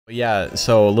But yeah,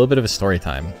 so a little bit of a story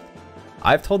time.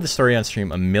 I've told this story on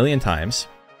stream a million times,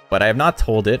 but I have not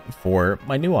told it for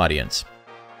my new audience.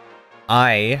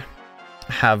 I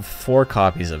have 4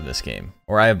 copies of this game,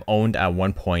 or I have owned at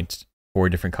one point 4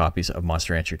 different copies of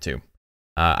Monster Rancher 2.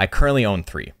 I currently own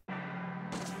 3.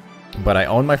 But I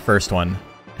owned my first one,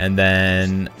 and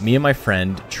then me and my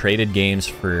friend traded games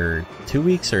for 2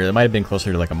 weeks, or it might have been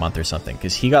closer to like a month or something,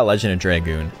 because he got Legend of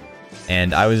Dragoon,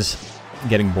 and I was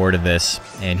getting bored of this,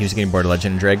 and he was getting bored of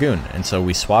Legend of Dragoon, and so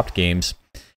we swapped games,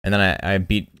 and then I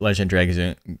beat Legend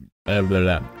Dragoon. I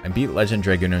beat Legend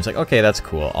Dragoon, and I was like, okay, that's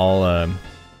cool.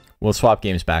 We'll swap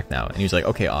games back now. And he was like,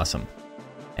 okay, awesome.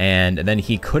 And then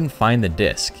he couldn't find the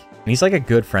disc. And he's like a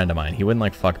good friend of mine. He wouldn't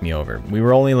like fuck me over. We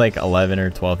were only like 11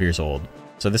 or 12 years old.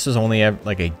 So this was only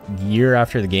like a year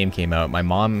after the game came out. My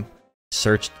mom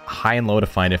searched high and low to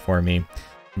find it for me.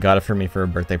 Got it for me for a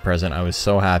birthday present. I was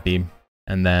so happy.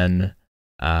 And then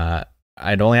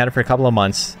I'd only had it for a couple of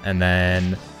months, and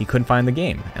then he couldn't find the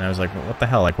game. And I was like, what the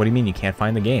hell? Like, what do you mean you can't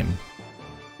find the game?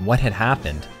 What had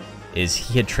happened is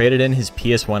he had traded in his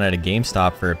PS1 at a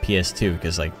GameStop for a PS2,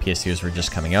 because like PS2s were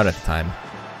just coming out at the time.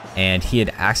 And he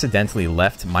had accidentally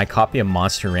left my copy of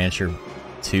Monster Rancher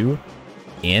 2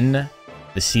 in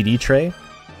the CD tray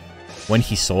when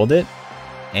he sold it,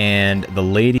 and the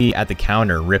lady at the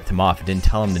counter ripped him off and didn't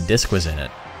tell him the disc was in it.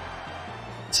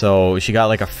 So she got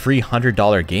like a free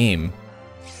 $100 game,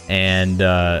 and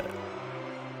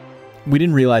we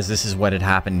didn't realize this is what had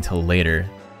happened until later.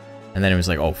 And then it was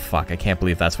like, oh fuck, I can't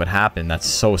believe that's what happened. That's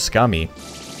so scummy.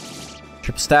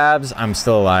 Trip stabs, I'm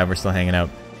still alive, we're still hanging out.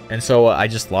 And so I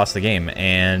just lost the game,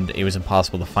 and it was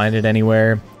impossible to find it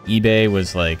anywhere. eBay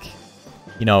was like,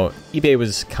 you know, eBay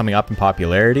was coming up in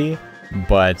popularity,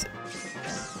 but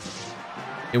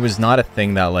it was not a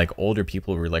thing that like older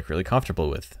people were like really comfortable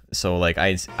with. So like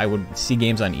I would see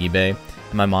games on eBay,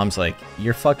 and my mom's like,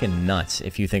 you're fucking nuts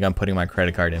if you think I'm putting my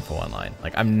credit card info online.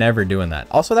 Like, I'm never doing that.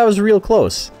 Also, that was real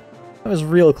close. That was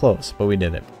real close, but we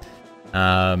did it.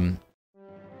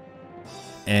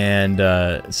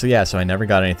 So yeah, so I never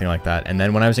got anything like that. And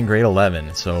then when I was in grade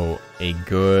 11, so a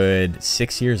good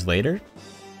 6 years later,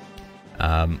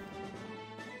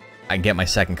 I get my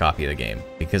second copy of the game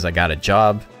because I got a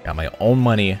job, got my own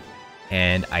money,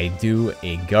 and I do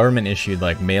a government issued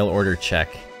like mail order check,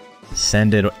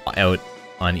 send it out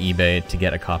on eBay to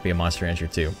get a copy of Monster Rancher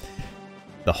 2.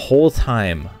 The whole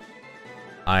time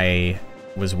I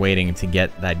was waiting to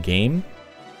get that game,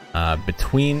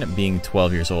 between being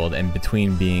 12 years old and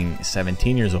between being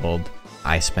 17 years old,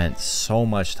 I spent so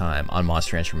much time on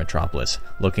Monster Rancher Metropolis,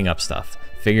 looking up stuff,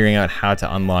 figuring out how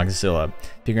to unlock Zilla,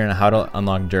 figuring out how to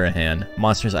unlock Durahan,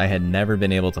 monsters I had never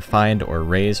been able to find or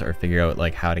raise or figure out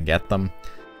like how to get them.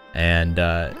 And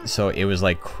so it was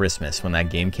like Christmas when that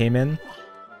game came in,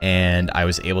 and I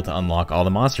was able to unlock all the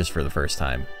monsters for the first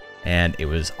time. And it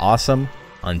was awesome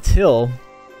until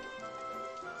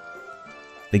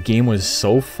the game was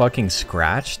so fucking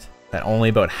scratched that only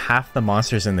about half the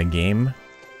monsters in the game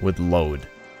would load.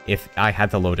 If I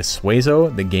had to load a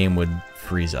Suezo, the game would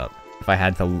freeze up. If I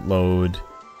had to load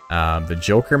the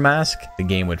Joker mask, the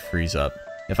game would freeze up.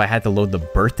 If I had to load the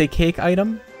birthday cake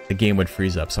item, the game would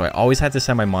freeze up. So I always had to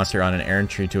send my monster on an errand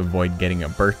tree to avoid getting a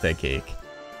birthday cake.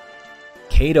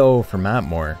 Kato for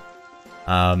Mapmore.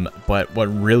 But what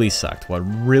really sucked, what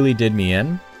really did me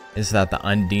in, is that the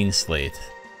Undine slate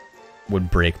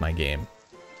would break my game.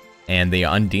 And the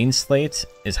Undine slate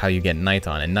is how you get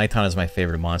Nighton, and Nighton is my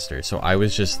favorite monster. So I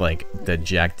was just like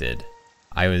dejected.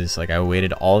 I was like, I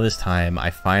waited all this time, I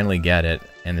finally get it,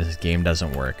 and this game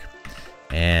doesn't work.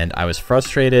 And I was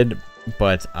frustrated,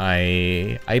 but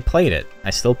I played it. I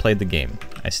still played the game.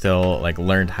 I still like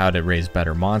learned how to raise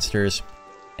better monsters.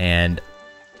 And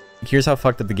here's how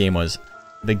fucked up the game was.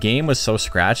 The game was so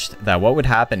scratched that what would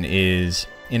happen is,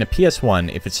 in a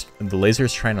PS1, if it's the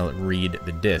laser's trying to read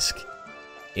the disc,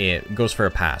 it goes for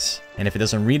a pass. And if it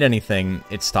doesn't read anything,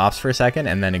 it stops for a second,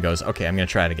 and then it goes, okay, I'm gonna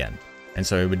try it again. And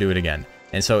so it would do it again.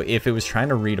 And so if it was trying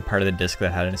to read a part of the disc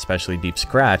that had an especially deep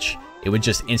scratch, it would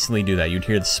just instantly do that. You'd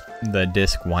hear the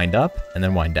disc wind up, and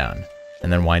then wind down,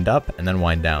 and then wind up, and then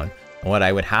wind down. And what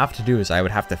I would have to do is I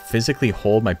would have to physically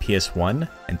hold my PS1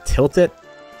 and tilt it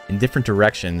in different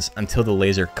directions until the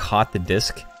laser caught the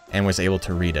disc and was able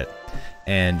to read it.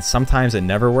 And sometimes it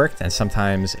never worked, and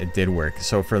sometimes it did work.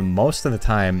 So for most of the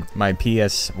time, my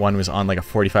PS1 was on like a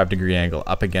 45-degree angle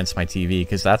up against my TV,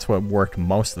 because that's what worked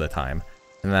most of the time.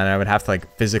 And then I would have to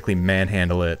like physically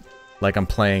manhandle it like I'm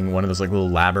playing one of those like little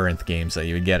labyrinth games that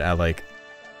you would get at like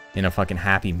in a fucking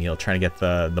Happy Meal, trying to get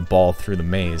the ball through the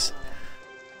maze.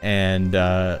 And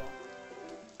I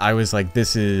was like,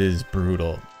 this is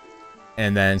brutal.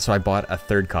 And then, so I bought a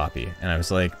third copy, and I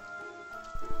was like,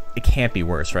 it can't be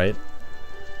worse, right?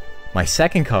 My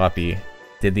second copy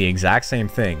did the exact same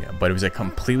thing, but it was a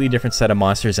completely different set of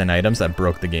monsters and items that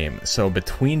broke the game. So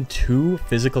between 2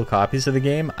 physical copies of the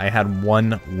game, I had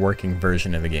 1 working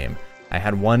version of the game. I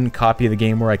had 1 copy of the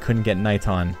game where I couldn't get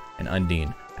Nightton and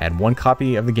Undine. I had 1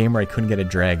 copy of the game where I couldn't get a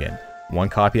dragon. 1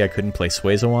 copy I couldn't play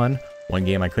Suezo on. 1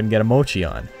 game I couldn't get a Mochi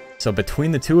on. So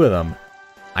between the 2 of them,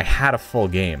 I had a full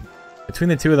game. Between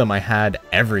the 2 of them, I had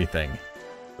everything.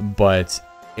 But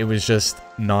it was just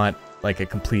not like a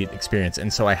complete experience.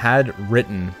 And so I had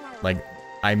written, like,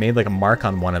 I made like a mark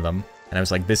on one of them, and I was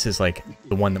like, this is like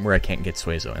the one where I can't get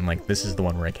Suezo, and like this is the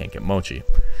one where I can't get Mochi.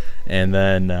 And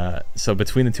then so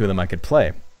between the 2 of them I could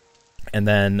play. And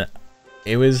then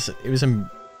it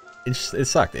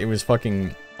sucked. It was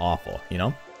fucking awful, you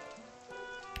know?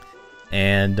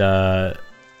 And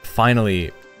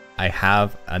finally I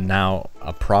have now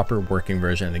a proper working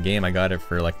version of the game. I got it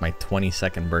for like my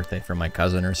 22nd birthday from my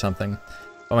cousin or something.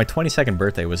 But my 22nd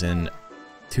birthday was in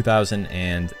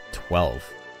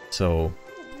 2012. So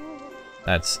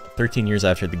that's 13 years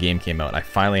after the game came out. I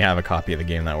finally have a copy of the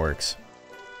game that works.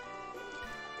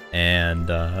 And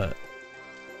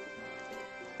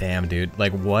damn, dude,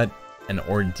 like what an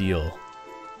ordeal,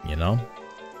 you know?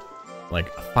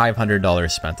 Like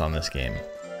 $500 spent on this game.